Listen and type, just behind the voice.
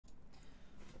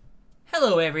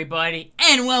Hello everybody,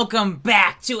 and welcome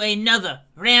back to another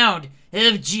round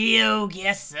of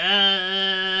GeoGuessr.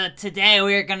 Today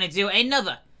we are going to do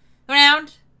another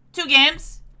round, 2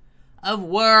 games, of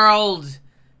World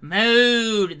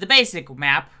Mode, the basic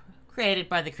map created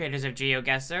by the creators of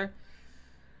GeoGuessr.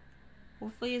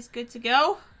 Hopefully it's good to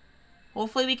go.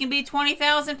 Hopefully we can beat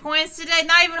 20,000 points today.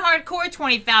 Not even hardcore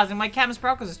 20,000 like Captain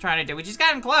Sprockles is trying to do. We just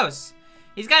got him close.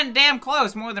 He's gotten damn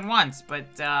close more than once,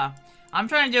 but I'm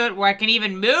trying to do it where I can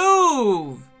even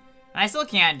move. And I still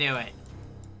can't do it.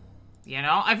 You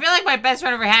know? I feel like my best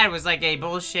run ever had was like a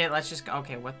bullshit, let's just go.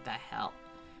 Okay, what the hell?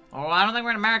 Oh, I don't think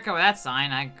we're in America with that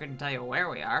sign. I couldn't tell you where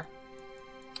we are.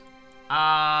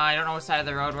 I don't know what side of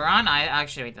the road we're on. I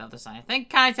actually wait the other side. I think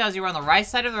kind of tells you we're on the right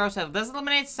side of the road, so it does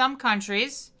eliminate some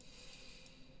countries.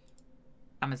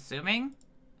 I'm assuming.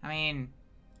 I mean,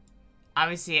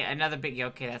 obviously another big,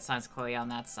 okay, that sign's clearly on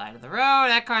that side of the road.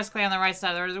 That car's clearly on the right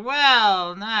side of the road as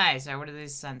well. Nice. Alright, what do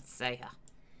these signs say here?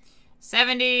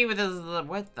 70 with a,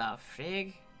 what the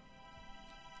frig?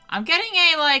 I'm getting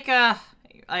a,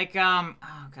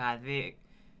 oh god,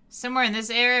 somewhere in this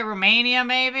area, Romania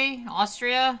maybe?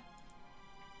 Austria?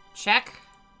 Czech?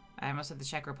 I almost said the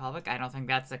Czech Republic. I don't think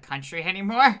that's a country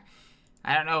anymore.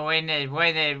 I don't know when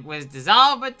it was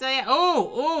dissolved, but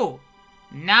ooh,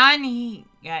 nani,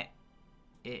 yeah,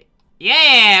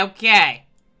 okay,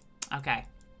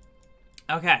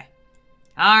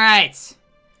 all right.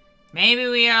 Maybe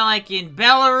we are like in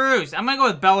Belarus. I'm gonna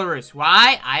go with Belarus.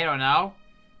 Why? I don't know.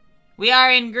 We are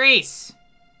in Greece.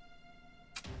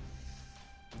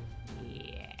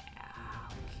 Yeah,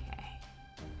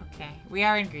 okay, we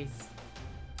are in Greece.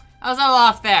 I was all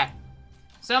off there.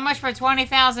 So much for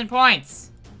 20,000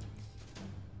 points.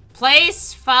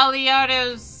 Place,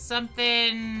 Faliato,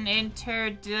 something,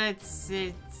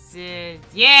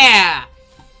 yeah!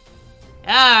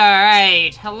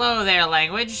 Alright, hello there,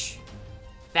 language.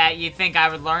 That you think I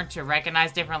would learn to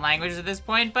recognize different languages at this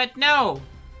point, but no.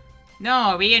 No,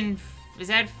 are we in, is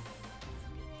that,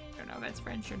 I don't know if that's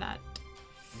French or not.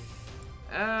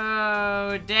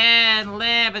 Oh, Dan,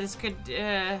 Lib, but this could,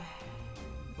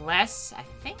 less, I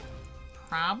think.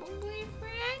 Probably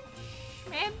French?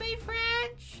 Maybe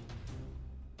French?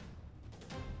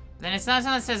 Then it's not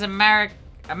something that says American.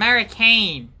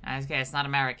 Okay, it's not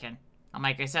American. I'm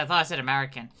like I said, I thought I said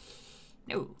American.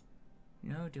 No,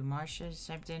 do Marcia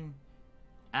something.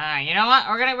 You know what?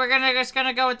 We're just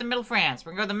gonna go with the middle France.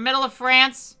 We're gonna go to the middle of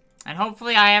France, and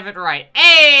hopefully I have it right.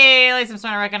 Hey, at least I'm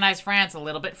starting to recognize France a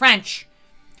little bit. French.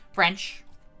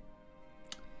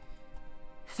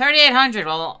 3,800,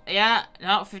 well, yeah,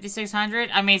 no, 5,600.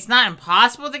 I mean, it's not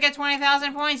impossible to get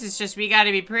 20,000 points. It's just we gotta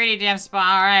be pretty damn spot.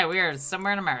 Alright, we are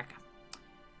somewhere in America.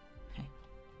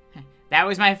 That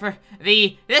was my first,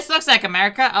 this looks like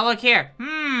America. Oh, look here.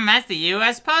 That's the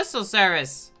U.S. Postal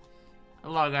Service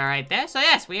logo right there. So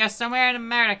yes, we are somewhere in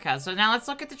America. So now let's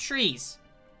look at the trees.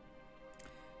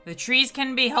 The trees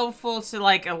can be helpful to,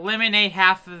 like, eliminate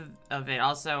half of it.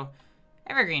 Also,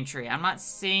 evergreen tree. I'm not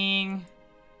seeing...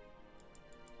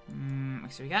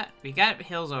 so we got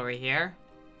hills over here.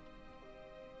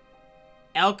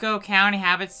 Elko County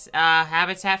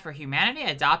Habitat for Humanity.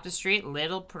 Adopt a street.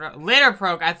 Litter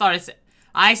Proc.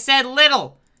 I said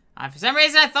little. For some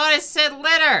reason I thought it said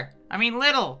litter. I mean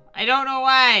little. I don't know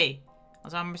why.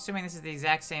 Also, I'm assuming this is the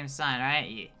exact same sign, right?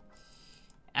 Yeah.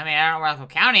 I mean, I don't know where Elko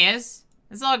County is.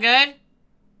 It's all good.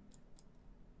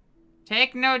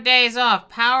 Take no days off.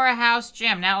 Powerhouse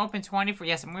Gym. Now open 24.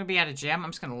 Yes, I'm gonna be at a gym.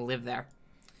 I'm just gonna live there.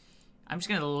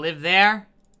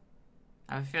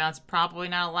 I feel that's probably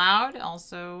not allowed.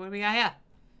 Also, what do we got here?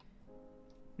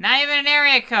 Not even an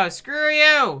area code. Screw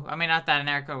you! I mean, not that an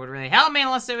area code would really help me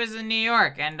unless it was in New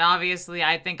York. And obviously,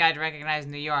 I think I'd recognize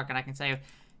New York. And I can say,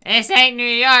 this ain't New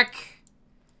York.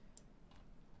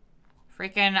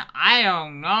 Freaking, I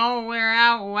don't know where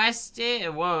out west is.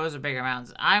 Whoa, those are bigger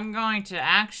mountains. I'm going to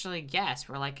actually guess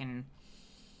we're like in...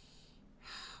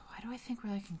 Why do I think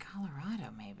we're like in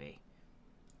Colorado, maybe?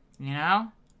 You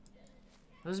know?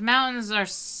 Those mountains are...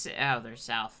 Oh, they're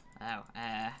south. Oh,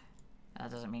 that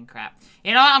doesn't mean crap.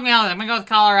 You know what? I'm gonna go with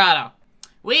Colorado.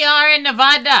 We are in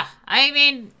Nevada. I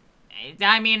mean,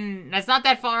 that's not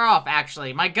that far off,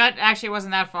 actually. My gut actually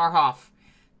wasn't that far off.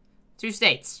 2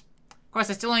 states. Of course,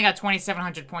 I still only got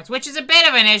 2,700 points, which is a bit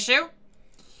of an issue.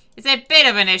 It's a bit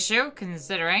of an issue,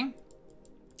 considering.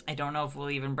 I don't know if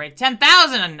we'll even break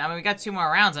 10,000. I mean, we got 2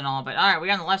 more rounds and all, but alright,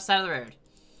 we're on the left side of the road.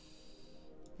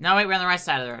 No, wait, we're on the right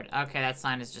side of the road. Okay, that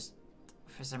sign is just,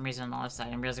 for some reason, on the left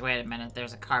side. I'm just, wait a minute,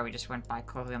 there's a car we just went by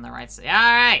closely on the right side.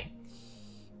 Alright!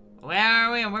 Where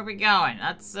are we and where are we going?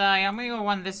 Let's, I'm gonna go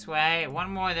one this way, one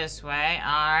more this way.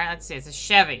 Alright, let's see, it's a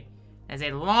Chevy. As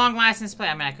a long-lasting display.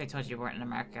 I mean, I could have told you weren't in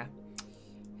America.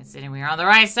 Considering we are on the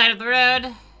right side of the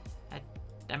road.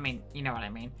 I mean, you know what I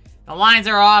mean. The lines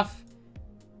are off.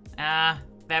 That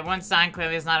one sign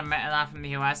clearly is not from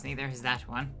the US. Neither is that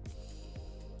one.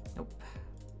 Nope.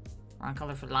 Wrong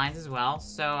color for the lines as well.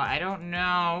 So I don't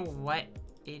know what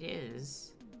it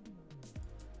is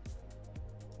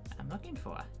I'm looking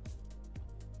for.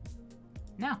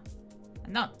 No.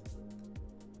 No.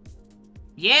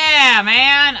 Yeah,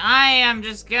 man! I am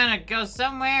just gonna go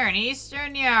somewhere in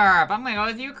Eastern Europe. I'm gonna go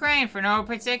with Ukraine for no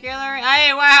particular...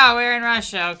 Hey, wow, we're in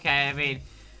Russia. Okay, I mean...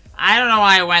 I don't know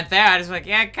why I went there. I just like,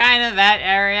 yeah, kind of that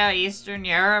area, Eastern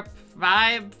Europe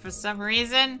vibe for some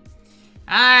reason.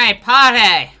 Alright,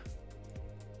 party!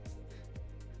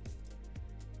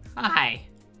 Hi.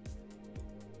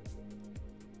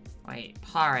 Wait,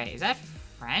 pare. Is that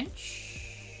French?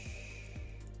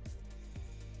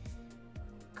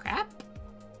 Crap?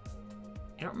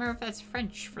 I don't remember if that's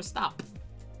French for stop.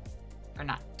 Or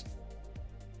not.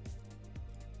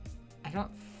 I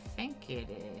don't think it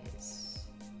is.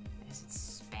 Is it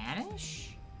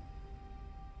Spanish?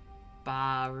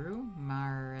 Baru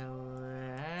Marilla.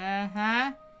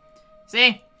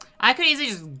 See? I could easily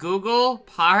just Google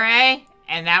pare,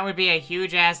 and that would be a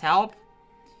huge ass help.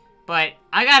 But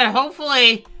I gotta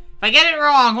hopefully, if I get it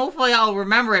wrong, hopefully I'll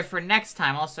remember it for next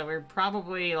time. Also, we're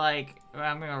probably like, well,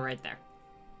 I'm gonna go right there.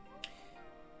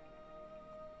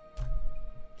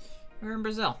 We're in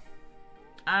Brazil.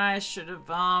 I should have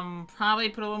probably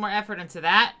put a little more effort into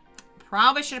that.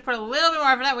 Probably should have put a little bit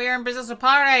more effort into that. We are in Brazil, so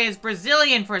pare is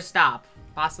Brazilian for stop.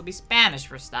 Possibly Spanish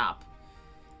for stop.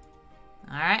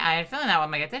 Alright, I had a feeling that one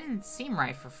might get. That didn't seem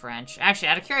right for French. Actually,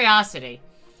 out of curiosity.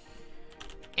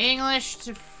 English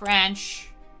to French.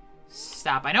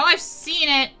 Stop. I know I've seen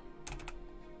it.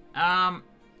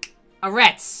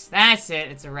 Arrêts. That's it.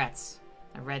 It's arrêts.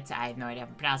 Arrêts. I have no idea if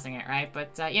I'm pronouncing it right,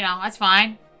 but, you know, that's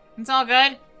fine. It's all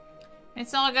good.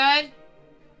 It's all good.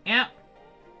 Yep.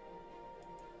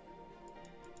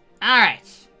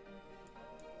 Alright.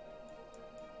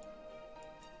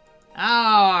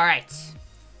 Alright.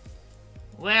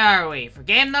 Where are we? For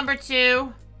game number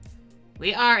 2,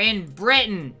 we are in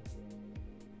Britain.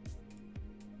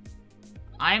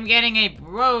 I'm getting a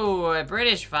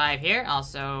British vibe here.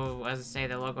 Also, as I say,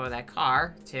 the logo of that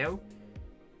car, too.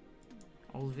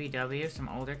 Old VW, some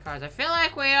older cars. I feel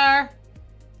like we are...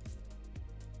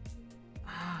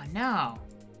 Oh, no.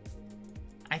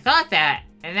 I thought that.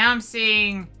 And now I'm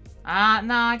seeing...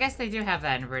 no, I guess they do have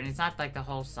that in Britain. It's not like the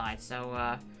whole side, so,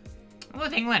 I'm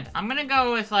with England. I'm gonna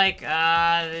go with, like,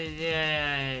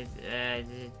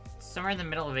 somewhere in the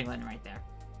middle of England right there.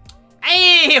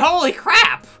 Hey, holy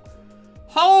crap!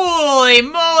 Holy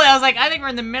moly! I was like, I think we're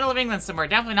in the middle of England somewhere.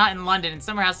 Definitely not in London. It's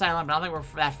somewhere outside London, but I don't think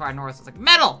we're that far north. So I was like,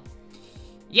 metal!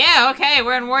 Yeah, okay,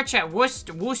 we're in Worcester.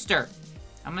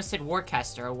 I almost said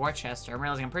Worcester or Worcester. I'm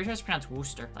realizing I'm pretty sure it's pronounced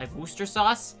Worcester. Like Worcester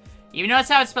sauce. Even though that's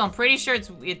how it's spelled, I'm pretty sure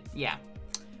yeah.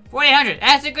 4800.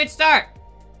 That's a good start.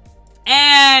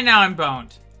 And now I'm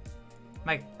boned. I'm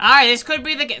like, alright, this could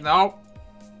be the game. Nope.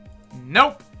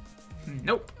 Nope.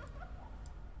 Nope.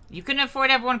 You couldn't afford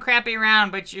to have one crappy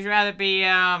round, but you'd rather be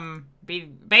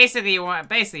basically you want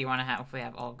to hopefully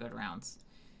have all good rounds.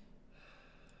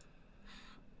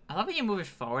 I love when you move it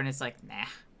forward and it's like, nah.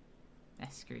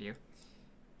 Screw you.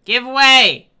 Give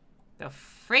way! The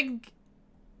frig...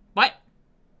 What?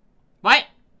 What?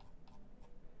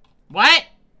 What?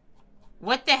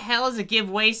 What the hell is a give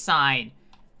way sign?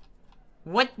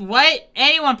 What?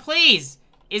 Anyone, please!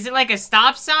 Is it like a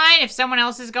stop sign? If someone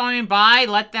else is going by,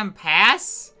 let them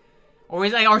pass? Or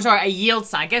is it like, or sorry, a yield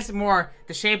sign? I guess more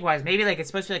the shape-wise. Maybe like it's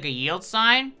supposed to be like a yield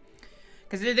sign?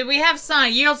 Because we have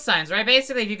yield signs, right?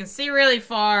 Basically, if you can see really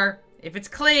far, if it's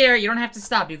clear, you don't have to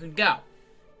stop. You can go.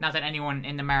 Not that anyone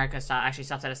in America actually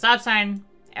stops at a stop sign,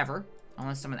 ever.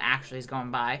 Unless someone actually is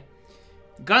going by.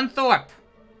 Gunthorpe.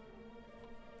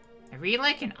 Are we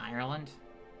like in Ireland?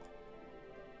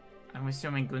 I'm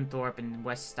assuming Gunthorpe and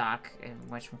Weststock and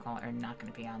whatchamacallit are not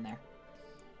going to be on there.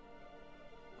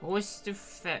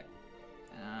 Gunthorpe.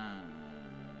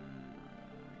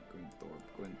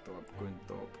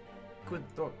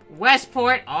 Gunthorpe.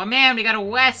 Westport. Oh man, we got a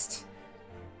West.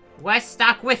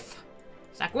 Stockwith.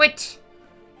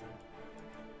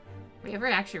 We ever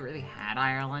actually really had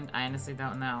Ireland? I honestly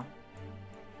don't know.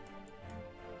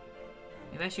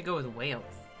 Maybe I should go with Wales.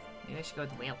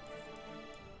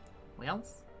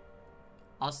 Wales?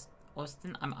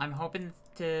 Austin? I'm hoping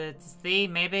to see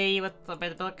maybe what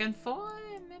they're looking for.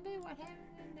 Maybe what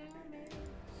happened there.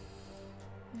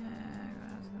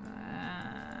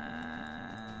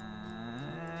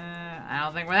 I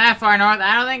don't think we're that far north.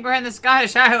 I don't think we're in the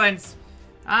Scottish Highlands.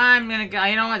 I'm gonna go.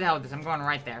 You know what the hell with this? I'm going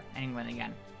right there. England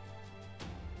again.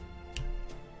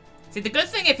 See, the good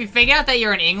thing if you figure out that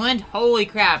you're in England, holy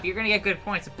crap, you're gonna get good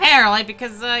points. Apparently,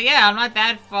 because, yeah, I'm not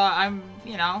that far. I'm,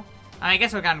 you know. I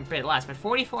guess we've gotten a bit less, but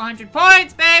 4,400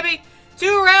 points, baby!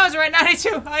 2 rounds, we're at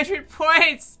 9,200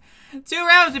 points! 2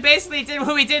 rounds, we basically did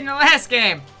what we did in the last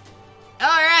game.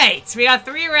 Alright, we got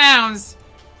 3 rounds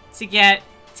to get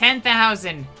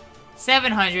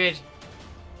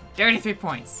 10,733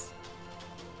 points.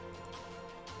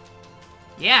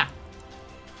 Yeah.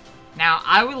 Now,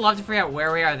 I would love to figure out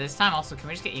where we are this time. Also, can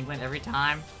we just get England every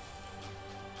time?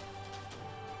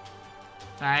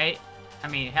 Alright. I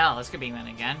mean, hell, this could be England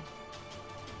again.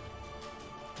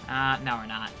 No, we're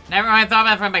not. Never mind, I thought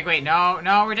about it for a minute. Wait, no,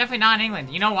 we're definitely not in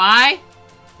England. You know why?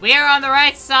 We are on the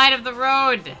right side of the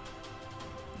road.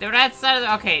 The right side of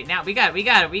the... Okay, now, we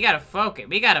gotta focus.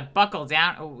 We gotta buckle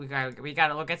down. Oh, we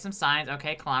gotta look at some signs.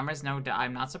 Okay, kilometers. No,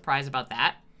 I'm not surprised about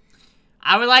that.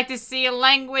 I would like to see a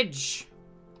language.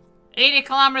 80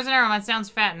 kilometers an hour. That sounds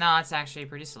fat. No, it's actually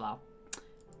pretty slow.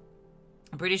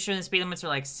 I'm pretty sure the speed limits are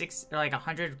like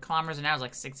 100 kilometers an hour is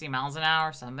like 60 miles an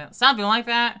hour, something like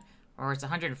that. Or it's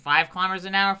 105 kilometers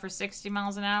an hour for 60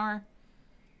 miles an hour.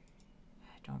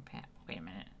 Don't pat. Wait a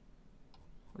minute.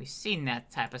 We've seen that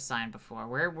type of sign before.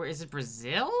 Where is it?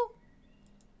 Brazil?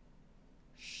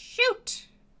 Shoot!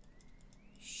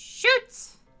 Shoot!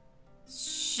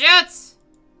 Shoot!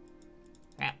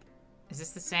 Crap. Is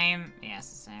this the same? Yeah, it's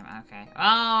the same. Okay.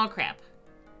 Oh, crap.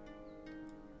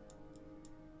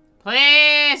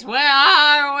 Please, where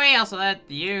are we? Also, that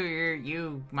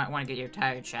you might want to get your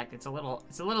tire checked. It's a little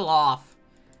off.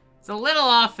 It's a little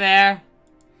off there.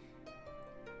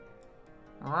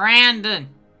 Randon,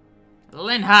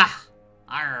 Linha.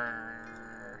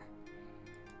 Arr.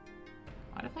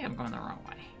 Why do I think I'm going the wrong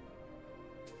way?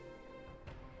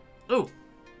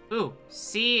 Ooh.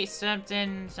 See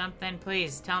something.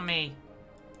 Please tell me.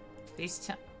 Please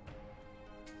tell.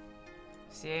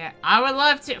 See, I would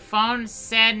love to. Phone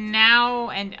said now,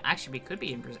 and actually, we could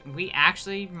be in Brazil. We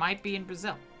actually might be in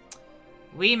Brazil.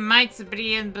 We might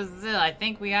be in Brazil. I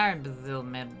think we are in Brazil,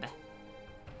 maybe.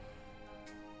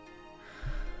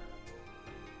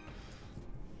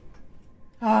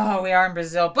 Oh, we are in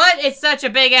Brazil, but it's such a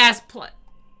big ass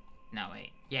No,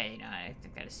 wait. Yeah, you know, I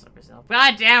think that is still Brazil.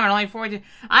 God damn it, only 14.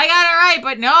 I got it right,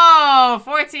 but no!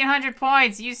 1,400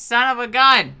 points, you son of a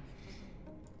gun.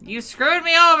 You screwed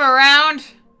me over, round!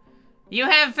 You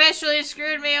have officially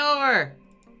screwed me over!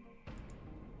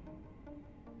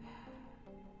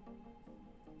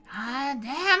 Ah,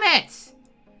 damn it!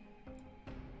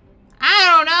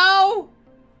 I don't know!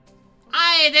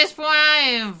 At this point, I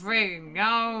am freaking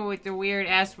go with the weird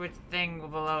S with the thing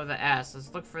below the S.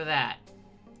 Let's look for that.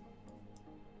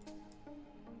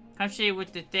 Country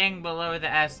with the thing below the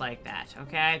S like that,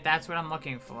 okay? That's what I'm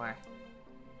looking for.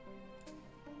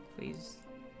 Please.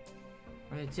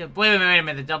 Wait a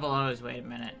minute, the double O's, wait a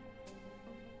minute.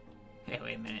 Hey,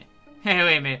 wait a minute. Hey,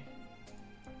 wait a minute.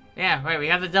 Yeah, wait, we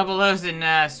have the double O's in,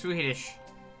 Swedish.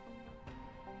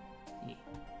 Yeah.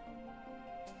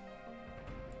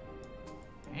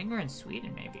 I think we're in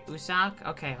Sweden, maybe. Usak?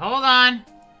 Okay, hold on.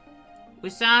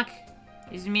 Usak,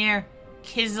 Izmir,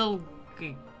 Kizel,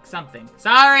 something.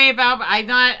 Sorry about,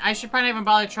 I should probably not even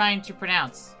bother trying to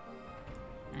pronounce.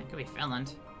 It could be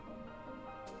Finland.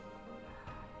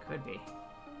 Could be.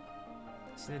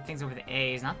 So the things over the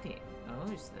A's, not the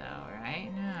O's though, right?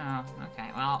 No.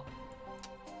 Okay, well.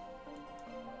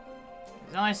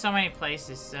 There's only so many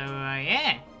places, so,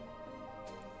 yeah.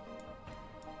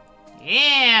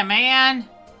 Yeah, man!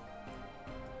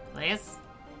 Please?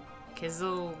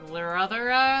 Kizzle or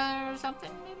other, or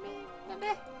something?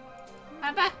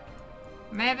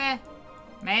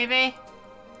 Maybe?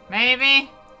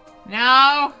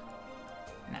 No?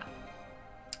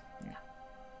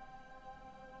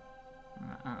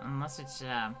 Unless it's,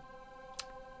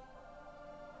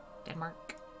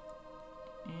 Denmark.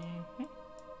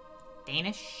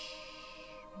 Danish?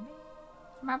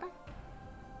 Remember?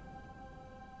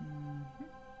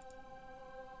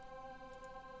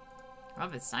 I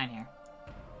love this sign here.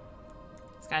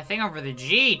 It's got a thing over the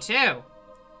G, too.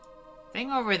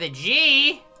 Thing over the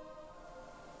G?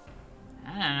 I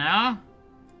don't know.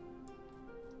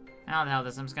 How the hell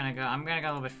this? I'm gonna go a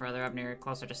little bit further up near,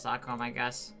 closer to Stockholm, I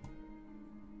guess.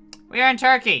 We are in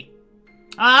Turkey.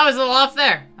 Oh, that was a little off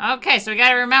there. Okay, so we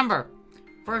gotta remember.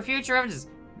 For future references,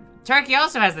 Turkey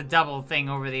also has the double thing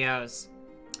over the O's.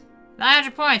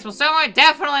 900 points. Well, so we're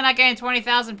definitely not getting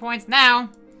 20,000 points now.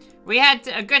 We had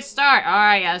a good start.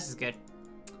 Alright, yeah, this is good.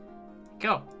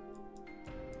 Cool.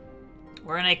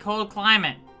 We're in a cold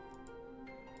climate.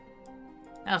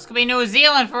 Well, this could be New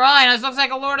Zealand for all I know. This looks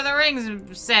like a Lord of the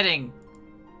Rings setting.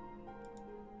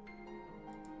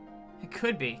 It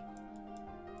could be.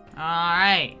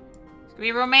 Alright. This could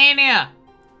be Romania.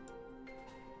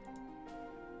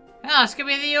 Oh, this could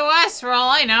be the US for all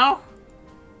I know.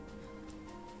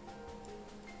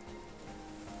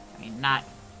 I mean,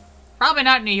 probably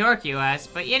not New York, US,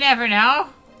 but you never know.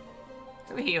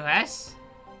 Could be US.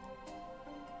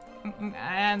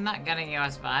 I'm not getting a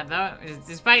US vibe, though.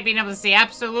 Despite being able to see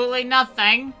absolutely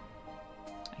nothing.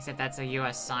 Except that's a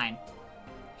US sign.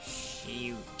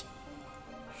 Shoot.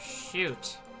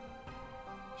 Shoot.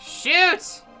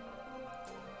 Shoot!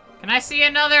 Can I see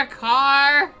another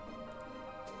car?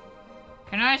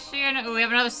 Can I see oh, we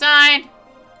have another sign!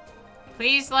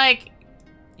 Please, like...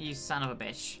 You son of a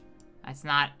bitch. That's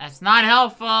not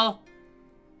helpful.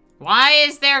 Why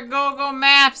is there Google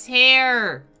Maps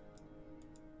here?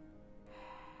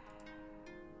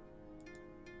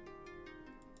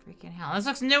 Freaking hell. This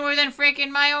looks newer than freaking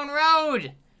my own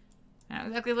road! I don't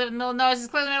exactly live in the middle of nowhere. This is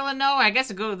clearly the middle of nowhere. I guess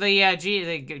the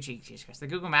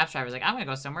Google Maps driver's like, I'm gonna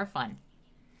go somewhere fun.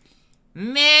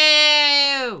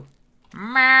 Moo!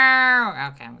 Moo!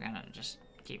 Okay, I'm gonna just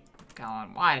keep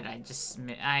going. Why did I just...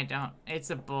 I don't... It's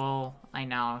a bull. I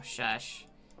know. Shush.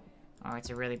 Or it's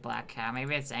a really black cow.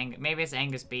 Maybe it's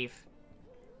Angus beef.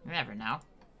 You never know.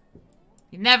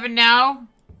 You never know!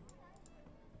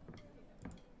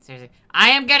 Seriously. I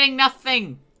am getting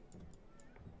nothing!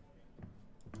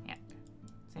 Yeah.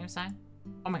 Same sign?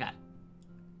 Oh my god.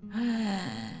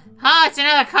 Oh, it's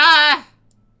another car!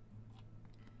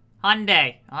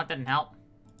 Hyundai. Oh, that didn't help.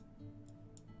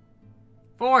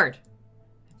 Ford.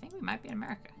 I think we might be in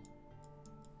America.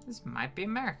 This might be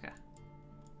America.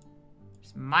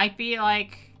 This might be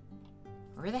like...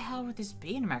 Where the hell would this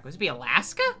be in America? Would this be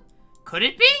Alaska? Could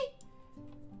it be?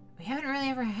 We haven't really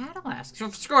ever had Alaska. So,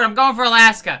 screw it, I'm going for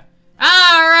Alaska.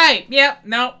 Alright. Yep.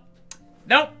 Nope.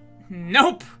 Nope.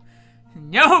 Nope.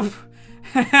 Nope.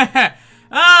 Oh,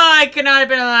 I could not have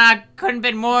been, couldn't have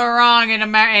been more wrong in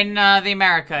the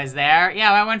Americas there.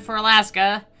 Yeah, I went for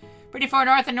Alaska. Pretty far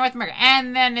north in North America.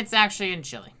 And then it's actually in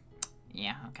Chile.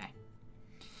 Yeah, okay.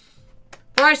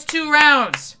 First 2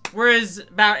 rounds was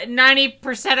about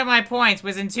 90% of my points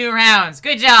was in 2 rounds.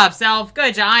 Good job, Self.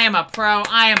 Good job. I am a pro.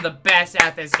 I am the best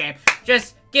at this game.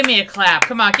 Just give me a clap.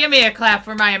 Come on, give me a clap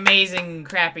for my amazing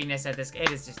crappiness at this game.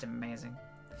 It is just amazing.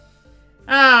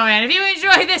 Oh, man. If you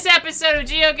enjoyed this episode of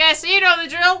GeoGuessr, you know the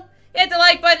drill. Hit the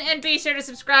like button and be sure to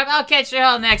subscribe. I'll catch you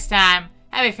all next time.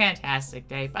 Have a fantastic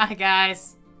day. Bye,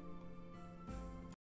 guys.